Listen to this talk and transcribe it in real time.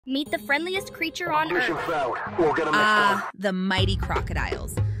Meet the friendliest creature on Mission Earth. failed. We're gonna miss them. The mighty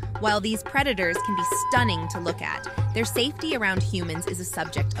crocodiles. While these predators can be stunning to look at, their safety around humans is a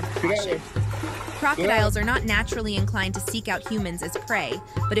subject of caution. Crocodiles are not naturally inclined to seek out humans as prey,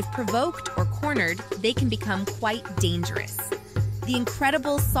 but if provoked or cornered, they can become quite dangerous. The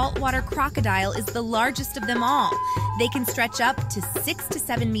incredible saltwater crocodile is the largest of them all. They can stretch up to 6 to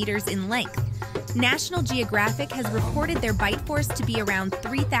 7 meters in length. National Geographic has reported their bite force to be around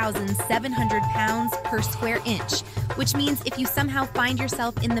 3,700 pounds per square inch, which means if you somehow find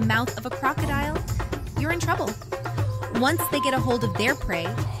yourself in the mouth of a crocodile, you're in trouble. Once they get a hold of their prey,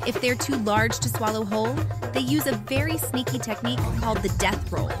 if they're too large to swallow whole, they use a very sneaky technique called the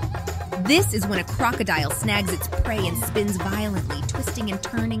death roll. This is when a crocodile snags its prey and spins violently, twisting and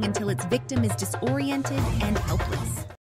turning until its victim is disoriented and helpless.